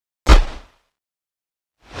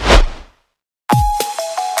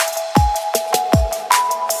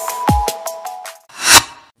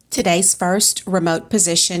Today's first remote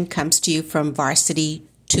position comes to you from Varsity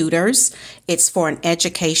Tutors. It's for an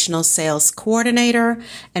educational sales coordinator,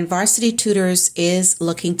 and Varsity Tutors is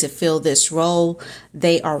looking to fill this role.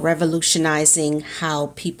 They are revolutionizing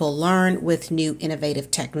how people learn with new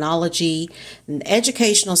innovative technology. And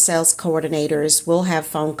educational sales coordinators will have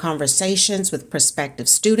phone conversations with prospective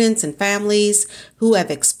students and families who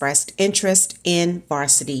have expressed interest in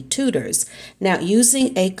Varsity Tutors. Now,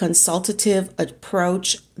 using a consultative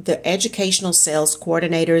approach, the educational sales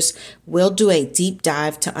coordinators will do a deep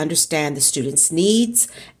dive to understand the student's needs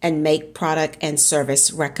and make product and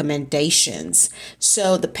service recommendations.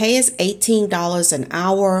 So the pay is $18 an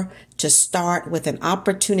hour to start, with an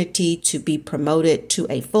opportunity to be promoted to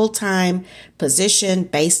a full-time position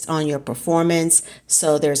based on your performance.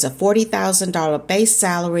 So there's a $40,000 base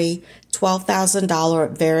salary,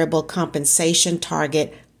 $12,000 variable compensation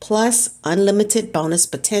target, plus unlimited bonus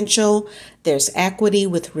potential. There's equity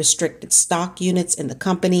with restricted stock units in the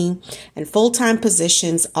company, and full-time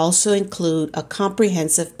positions also include a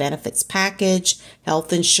comprehensive benefits package,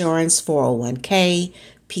 health insurance, 401k,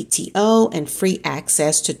 PTO, and free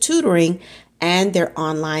access to tutoring and their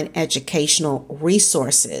online educational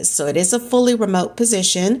resources. So it is a fully remote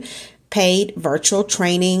position. Paid virtual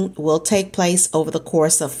training will take place over the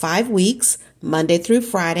course of 5 weeks, Monday through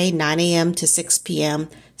Friday, 9 a.m. to 6 p.m.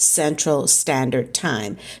 Central Standard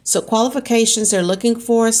Time. So qualifications they're looking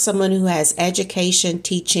for: someone who has education,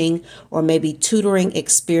 teaching, or maybe tutoring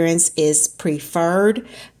experience is preferred.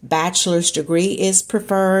 Bachelor's degree is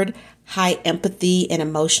preferred. High empathy and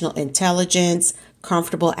emotional intelligence,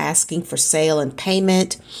 comfortable asking for sale and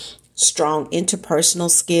payment, strong interpersonal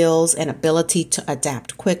skills and ability to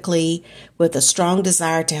adapt quickly, with a strong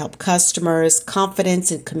desire to help customers,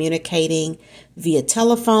 confidence in communicating via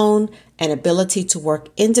telephone, and ability to work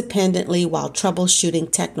independently while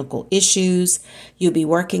troubleshooting technical issues. You'll be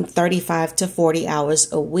working 35 to 40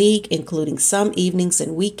 hours a week, including some evenings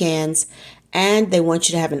and weekends. And they want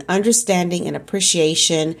you to have an understanding and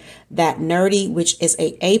appreciation that Nerdy, which is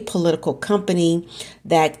a apolitical company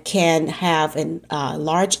that can have a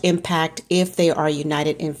large impact if they are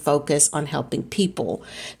united in focus on helping people.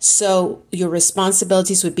 So your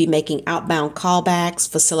responsibilities would be making outbound callbacks,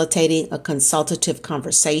 facilitating a consultative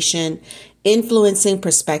conversation, influencing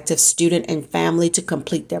prospective student and family to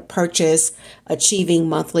complete their purchase, achieving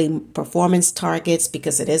monthly performance targets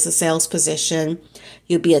because it is a sales position.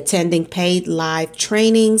 You'll be attending paid live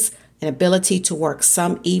trainings, an ability to work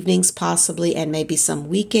some evenings possibly and maybe some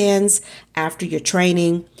weekends after your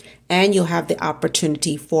training, and you'll have the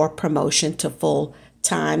opportunity for promotion to full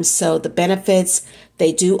time. So the benefits,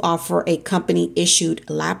 they do offer a company issued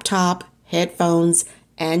laptop, headphones,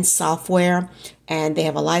 and software, and they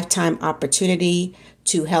have a lifetime opportunity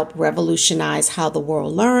to help revolutionize how the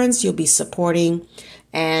world learns. You'll be supporting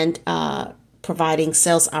and providing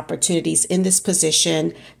sales opportunities in this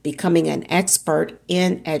position, becoming an expert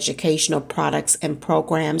in educational products and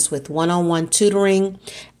programs with one-on-one tutoring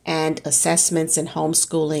and assessments and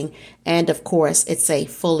homeschooling. And of course, it's a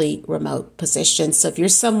fully remote position. So if you're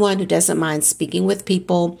someone who doesn't mind speaking with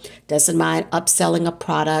people, doesn't mind upselling a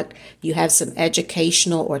product, you have some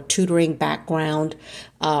educational or tutoring background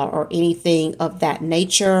or anything of that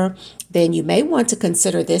nature, then you may want to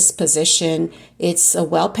consider this position. It's a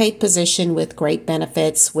well-paid position with great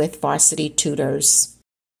benefits with Varsity Tutors.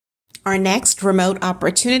 Our next remote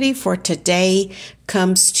opportunity for today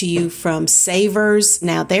comes to you from Savers.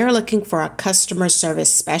 Now, they are looking for a customer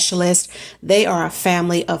service specialist. They are a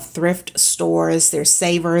family of thrift stores. They're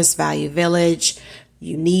Savers, Value Village,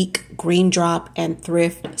 Unique, Green Drop, and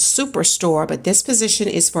Thrift Superstore. But this position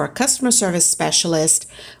is for a customer service specialist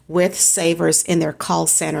with Savers in their call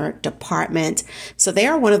center department. So they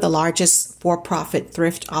are one of the largest for-profit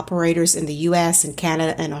thrift operators in the U.S. and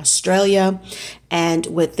Canada and Australia. And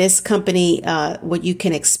with this company, what you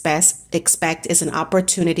can expect is an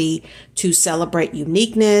opportunity to celebrate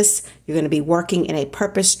uniqueness. You're going to be working in a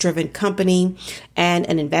purpose-driven company and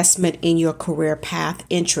an investment in your career path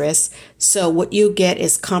interests. So what you get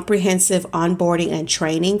is comprehensive onboarding and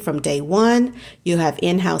training from day one. You have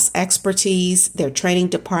in-house expertise. Their training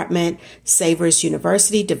department, Savers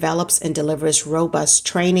University, develops and delivers robust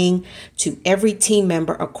training to every team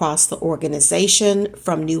member across the organization,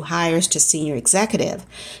 from new hires to senior executive.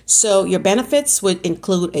 So your benefits would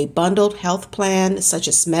include a bundled health plan such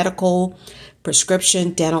as medical,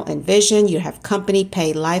 prescription, dental, and vision. You have company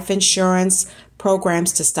paid life insurance,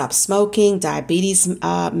 programs to stop smoking, diabetes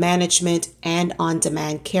management, and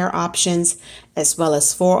on-demand care options, as well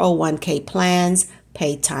as 401k plans,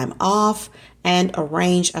 paid time off, and a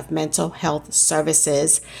range of mental health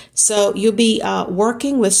services. So you'll be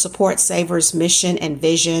working with Support Savers' mission and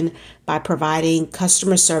vision by providing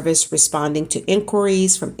customer service, responding to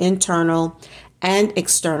inquiries from internal and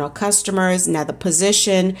external customers. Now, the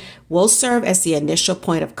position will serve as the initial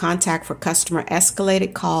point of contact for customer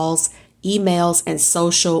escalated calls, emails, and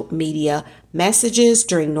social media messages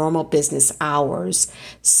during normal business hours.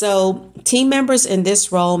 So team members in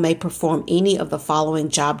this role may perform any of the following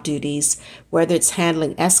job duties, whether it's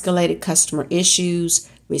handling escalated customer issues,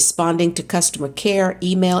 responding to customer care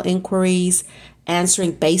email inquiries,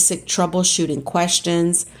 answering basic troubleshooting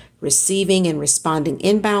questions, receiving and responding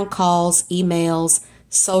inbound calls, emails,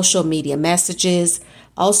 social media messages,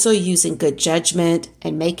 also using good judgment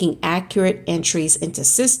and making accurate entries into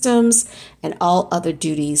systems, and all other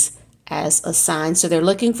duties as assigned. So they're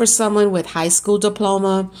looking for someone with high school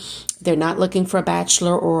diploma. They're not looking for a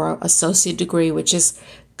bachelor or associate degree, which is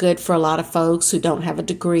good for a lot of folks who don't have a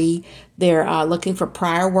degree. They're looking for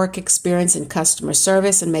prior work experience in customer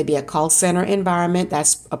service and maybe a call center environment.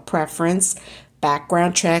 That's a preference.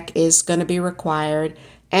 Background check is going to be required,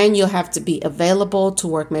 and you'll have to be available to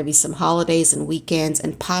work maybe some holidays and weekends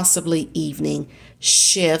and possibly evening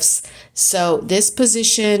shifts. So this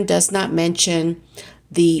position does not mention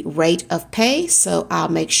the rate of pay, so I'll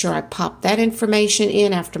make sure I pop that information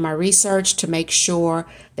in after my research to make sure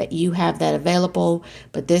that you have that available.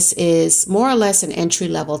 But this is more or less an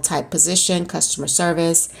entry-level type position, customer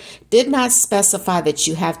service. Did not specify that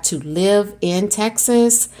you have to live in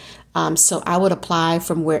Texas. So I would apply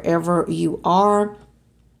from wherever you are.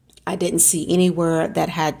 I didn't see anywhere that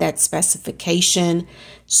had that specification.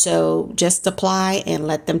 So just apply and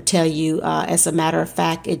let them tell you. As a matter of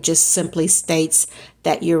fact, it just simply states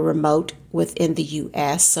that you're remote within the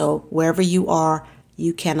U.S. So wherever you are,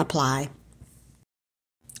 you can apply.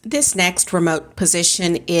 This next remote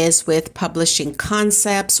position is with Publishing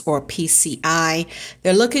Concepts, or PCI.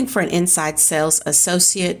 They're looking for an inside sales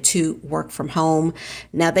associate to work from home.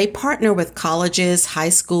 Now, they partner with colleges, high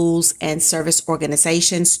schools, and service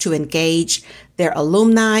organizations to engage their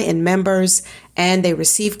alumni and members, and they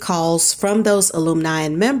receive calls from those alumni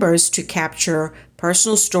and members to capture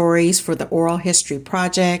personal stories for the oral history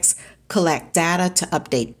projects, collect data to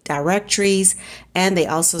update directories, and they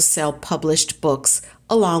also sell published books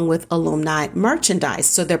along with alumni merchandise.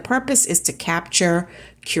 So their purpose is to capture,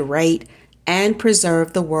 curate, and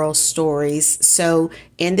preserve the world's stories. So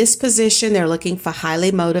in this position, they're looking for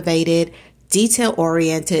highly motivated,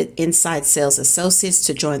 detail-oriented inside sales associates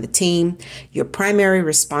to join the team. Your primary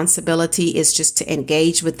responsibility is just to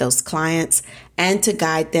engage with those clients and to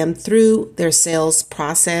guide them through their sales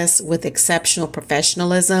process with exceptional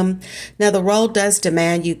professionalism. Now, the role does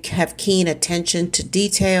demand you have keen attention to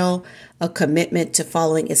detail, a commitment to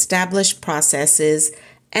following established processes,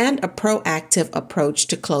 and a proactive approach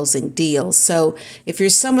to closing deals. So if you're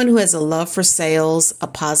someone who has a love for sales, a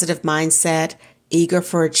positive mindset, eager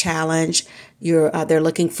for a challenge, they're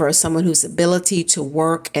looking for someone whose ability to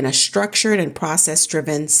work in a structured and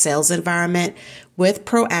process-driven sales environment with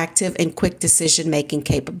proactive and quick decision-making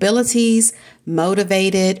capabilities,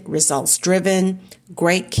 motivated, results-driven,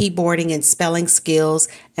 great keyboarding and spelling skills,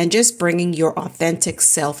 and just bringing your authentic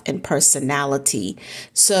self and personality.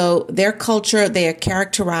 So their culture, they are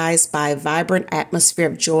characterized by a vibrant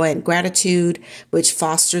atmosphere of joy and gratitude, which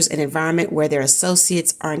fosters an environment where their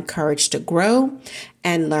associates are encouraged to grow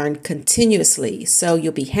and learn continuously. So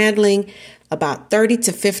you'll be handling about 30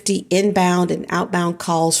 to 50 inbound and outbound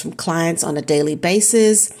calls from clients on a daily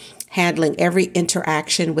basis, handling every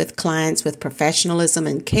interaction with clients with professionalism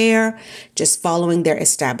and care, just following their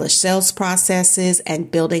established sales processes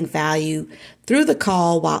and building value through the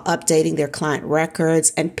call while updating their client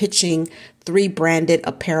records and pitching 3 branded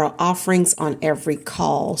apparel offerings on every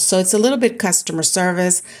call. So it's a little bit customer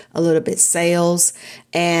service, a little bit sales,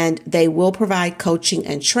 and they will provide coaching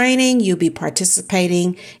and training. You'll be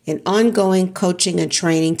participating in ongoing coaching and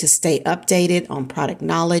training to stay updated on product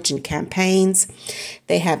knowledge and campaigns.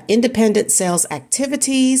 They have independent sales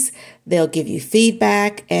activities. They'll give you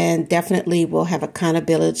feedback and definitely will have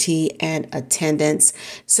accountability and attendance.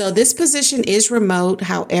 So this position is remote.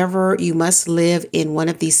 However, you must live in one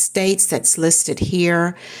of these states that's listed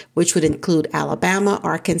here, which would include Alabama,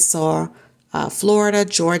 Arkansas, Florida,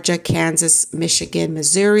 Georgia, Kansas, Michigan,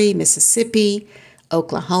 Missouri, Mississippi,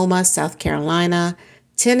 Oklahoma, South Carolina,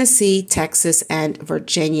 Tennessee, Texas, and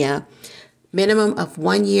Virginia. Minimum of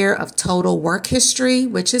 1 year of total work history,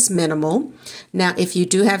 which is minimal. Now, if you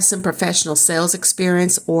do have some professional sales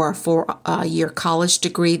experience or a 4-year college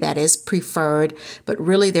degree, that is preferred, but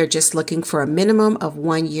really they're just looking for a minimum of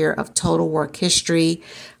 1 year of total work history,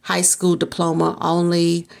 high school diploma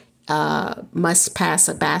only, must pass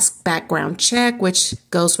a background check, which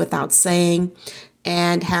goes without saying,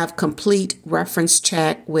 and have complete reference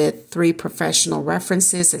check with 3 professional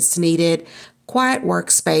references as needed. Quiet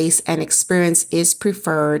workspace and experience is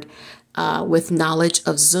preferred with knowledge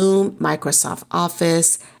of Zoom, Microsoft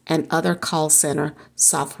Office, and other call center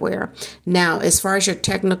software. Now, as far as your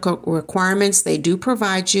technical requirements, they do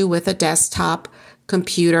provide you with a desktop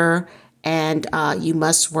computer, and you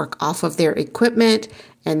must work off of their equipment.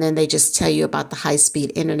 And then they just tell you about the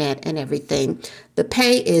high-speed internet and everything. The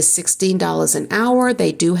pay is $16 an hour.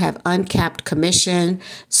 They do have uncapped commission.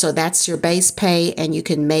 So that's your base pay, and you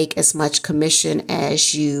can make as much commission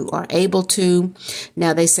as you are able to.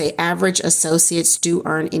 Now, they say average associates do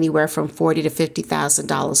earn anywhere from $40,000 to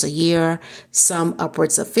 $50,000 a year, some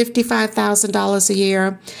upwards of $55,000 a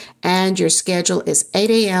year. And your schedule is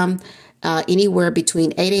 8 a.m., anywhere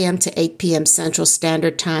between 8 a.m. to 8 p.m. Central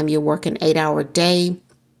Standard Time. You work an 8-hour day,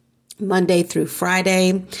 Monday through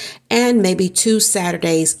Friday, and maybe 2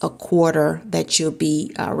 Saturdays a quarter that you'll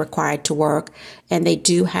be required to work. And they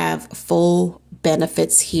do have full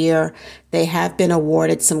benefits here. They have been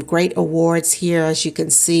awarded some great awards here, as you can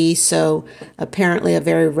see. So apparently a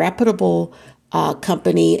very reputable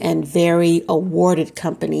company and very awarded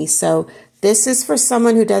company. So this is for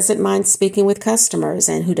someone who doesn't mind speaking with customers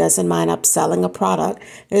and who doesn't mind upselling a product.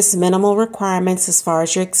 There's minimal requirements as far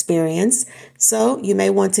as your experience, so you may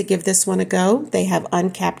want to give this one a go. They have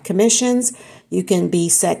uncapped commissions. You can be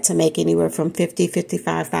set to make anywhere from $50,000 to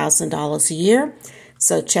 $55,000 a year.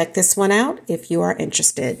 So check this one out if you are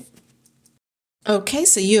interested. Okay,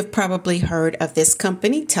 so you have probably heard of this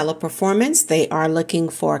company, Teleperformance. They are looking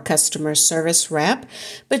for a customer service rep,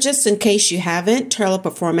 but just in case you haven't,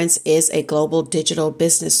 Teleperformance is a global digital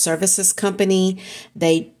business services company.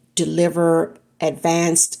 They deliver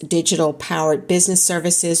advanced digital powered business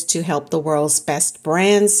services to help the world's best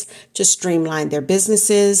brands to streamline their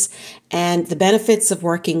businesses. And the benefits of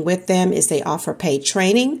working with them is they offer paid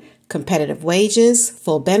training, competitive wages,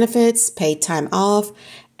 full benefits, paid time off,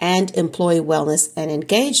 and employee wellness and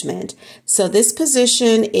engagement. So this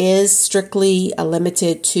position is strictly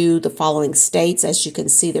limited to the following states. As you can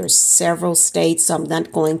see, there's several states, so I'm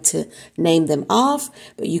not going to name them off,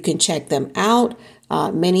 but you can check them out.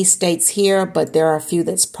 Many states here, but there are a few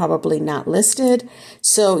that's probably not listed.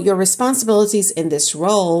 So your responsibilities in this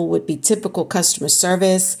role would be typical customer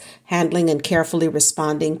service, handling and carefully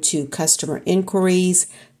responding to customer inquiries,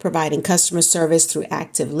 providing customer service through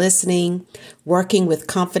active listening, working with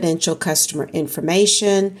confidential customer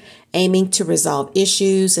information, aiming to resolve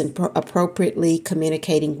issues and appropriately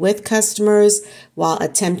communicating with customers while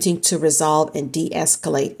attempting to resolve and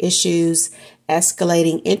de-escalate issues,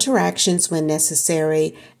 escalating interactions when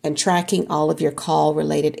necessary, and tracking all of your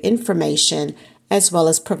call-related information, as well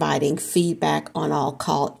as providing feedback on all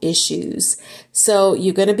call issues. So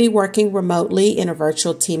you're going to be working remotely in a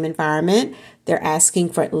virtual team environment. They're asking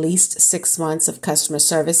for at least 6 months of customer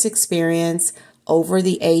service experience, over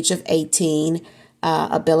the age of 18,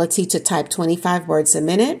 ability to type 25 words a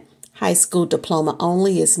minute, high school diploma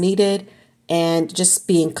only is needed, and just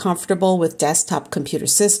being comfortable with desktop computer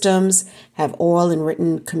systems, have oral and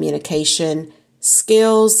written communication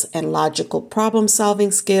skills and logical problem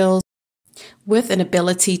solving skills, with an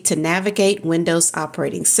ability to navigate Windows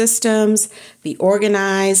operating systems, be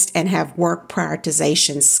organized, and have work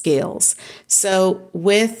prioritization skills. So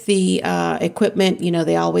with the equipment,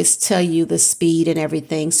 they always tell you the speed and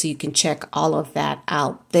everything, so you can check all of that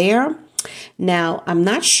out there. Now, I'm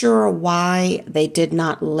not sure why they did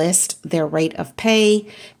not list their rate of pay.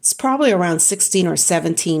 It's probably around $16 or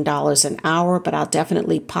 $17 an hour, but I'll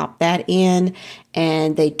definitely pop that in.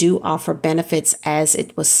 And they do offer benefits as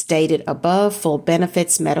it was stated above, full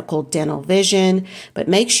benefits, medical, dental, vision. But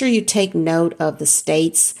make sure you take note of the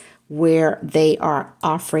states where they are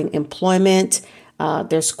offering employment.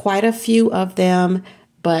 There's quite a few of them,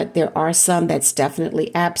 but there are some that's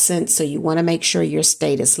definitely absent. So you want to make sure your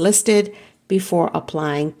state is listed before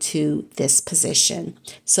applying to this position.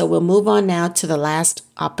 So we'll move on now to the last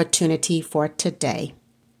opportunity for today.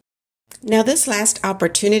 Now, this last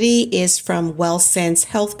opportunity is from WellSense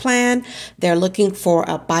Health Plan. They're looking for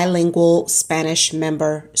a bilingual Spanish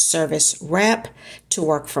member service rep to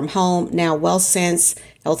work from home. Now, WellSense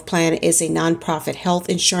Health Plan is a nonprofit health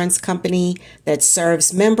insurance company that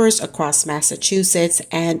serves members across Massachusetts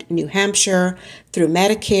and New Hampshire through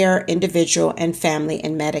Medicare, individual, and family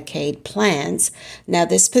and Medicaid plans. Now,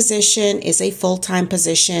 this position is a full-time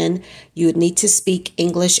position. You would need to speak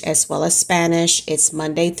English as well as Spanish. It's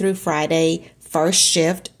Monday through Friday, first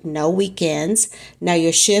shift, no weekends. Now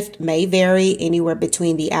your shift may vary anywhere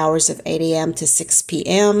between the hours of 8 a.m. to 6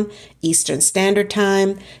 p.m. Eastern Standard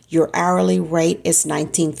Time. Your hourly rate is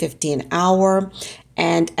 $19.50 an hour.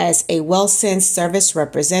 And as a WellSense service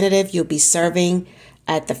representative, you'll be serving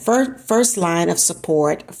at the first line of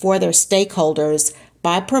support for their stakeholders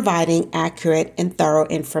by providing accurate and thorough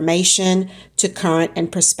information to current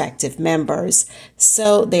and prospective members.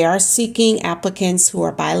 So they are seeking applicants who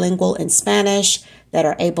are bilingual in Spanish, that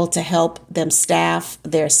are able to help them staff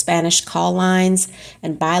their Spanish call lines,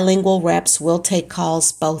 and bilingual reps will take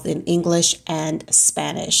calls both in English and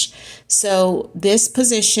Spanish. So this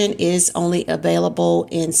position is only available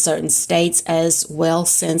in certain states, as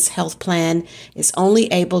WellSense Health Plan is only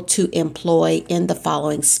able to employ in the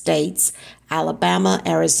following states: Alabama,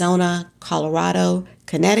 Arizona, Colorado,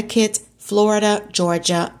 Connecticut, Florida,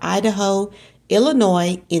 Georgia, Idaho,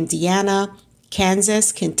 Illinois, Indiana,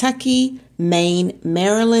 Kansas, Kentucky, Maine,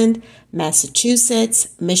 Maryland,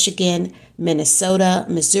 Massachusetts, Michigan, Minnesota,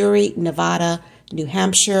 Missouri, Nevada, New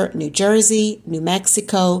Hampshire, New Jersey, New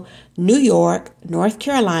Mexico, New York, North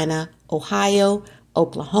Carolina, Ohio,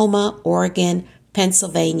 Oklahoma, Oregon,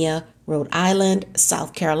 Pennsylvania, Rhode Island,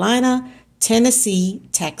 South Carolina, Tennessee,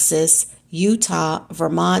 Texas, Utah,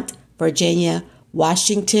 Vermont, Virginia,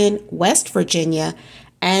 Washington, West Virginia,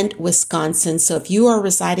 and Wisconsin. So if you are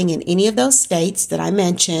residing in any of those states that I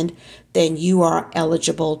mentioned, then you are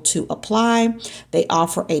eligible to apply. They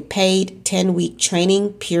offer a paid 10-week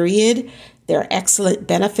training period. There are excellent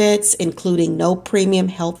benefits, including no premium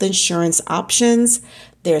health insurance options.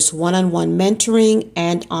 There's one-on-one mentoring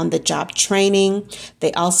and on-the-job training.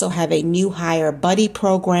 They also have a new hire buddy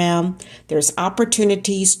program. There's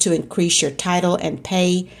opportunities to increase your title and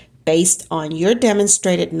pay based on your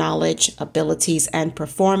demonstrated knowledge, abilities, and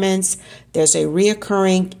performance. There's a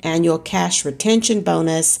reoccurring annual cash retention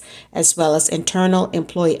bonus, as well as internal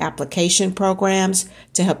employee application programs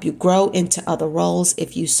to help you grow into other roles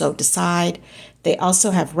if you so decide. They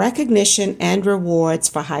also have recognition and rewards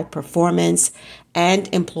for high performance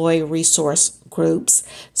and employee resource groups.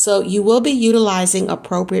 So you will be utilizing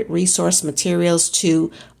appropriate resource materials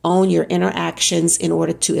to own your interactions in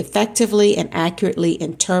order to effectively and accurately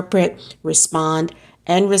interpret, respond,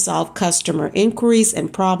 and resolve customer inquiries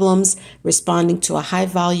and problems, responding to a high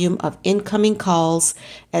volume of incoming calls,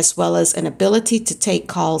 as well as an ability to take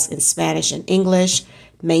calls in Spanish and English,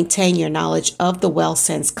 maintain your knowledge of the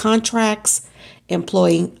WellSense contracts,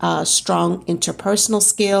 employing strong interpersonal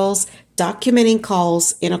skills, documenting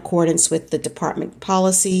calls in accordance with the department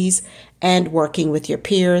policies, and working with your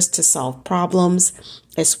peers to solve problems,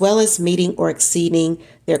 as well as meeting or exceeding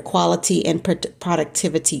their quality and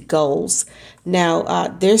productivity goals. Now,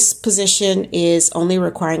 this position is only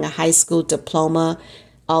requiring a high school diploma,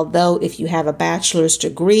 although if you have a bachelor's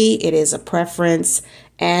degree, it is a preference,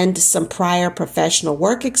 and some prior professional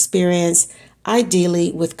work experience,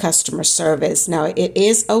 ideally with customer service. Now, it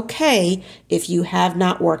is okay if you have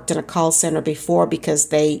not worked in a call center before, because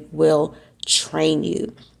they will train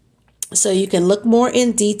you. So you can look more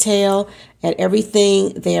in detail at everything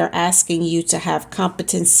they're asking you to have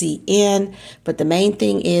competency in, but the main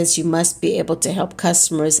thing is you must be able to help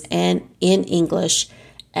customers and in English.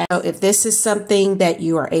 And so if this is something that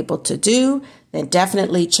you are able to do, then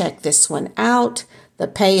definitely check this one out. The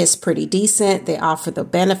pay is pretty decent. They offer the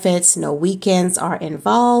benefits. No weekends are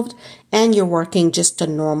involved, and you're working just a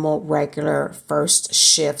normal, regular first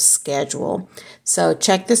shift schedule. So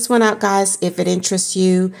check this one out, guys, if it interests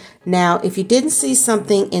you. Now, if you didn't see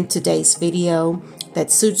something in today's video that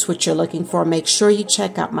suits what you're looking for, make sure you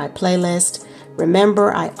check out my playlist.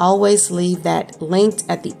 Remember, I always leave that linked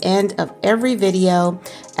at the end of every video,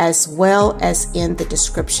 as well as in the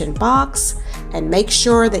description box. And make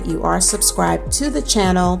sure that you are subscribed to the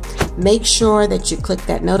channel. Make sure that you click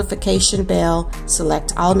that notification bell,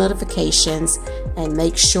 select all notifications, and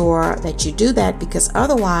make sure that you do that, because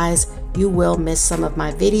otherwise you will miss some of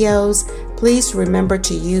my videos. Please remember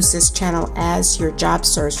to use this channel as your job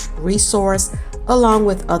search resource, along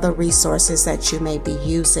with other resources that you may be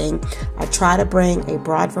using. I try to bring a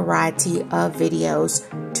broad variety of videos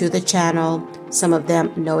to the channel. Some of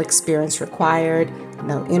them no experience required,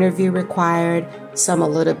 no interview required, some a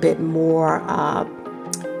little bit more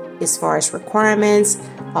as far as requirements.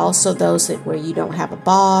 Also those where you don't have a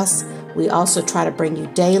boss. We also try to bring you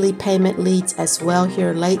daily payment leads as well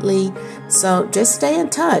here lately. So just stay in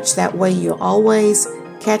touch. That way you'll always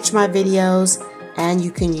catch my videos and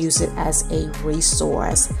you can use it as a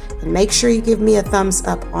resource. And make sure you give me a thumbs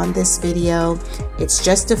up on this video. It's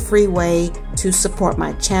just a free way to support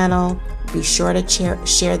my channel. Be sure to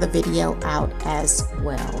share the video out as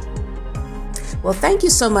well. Well, thank you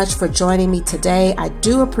so much for joining me today. I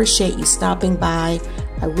do appreciate you stopping by.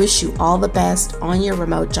 I wish you all the best on your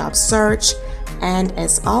remote job search. And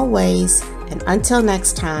as always, and until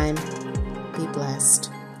next time, be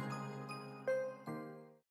blessed.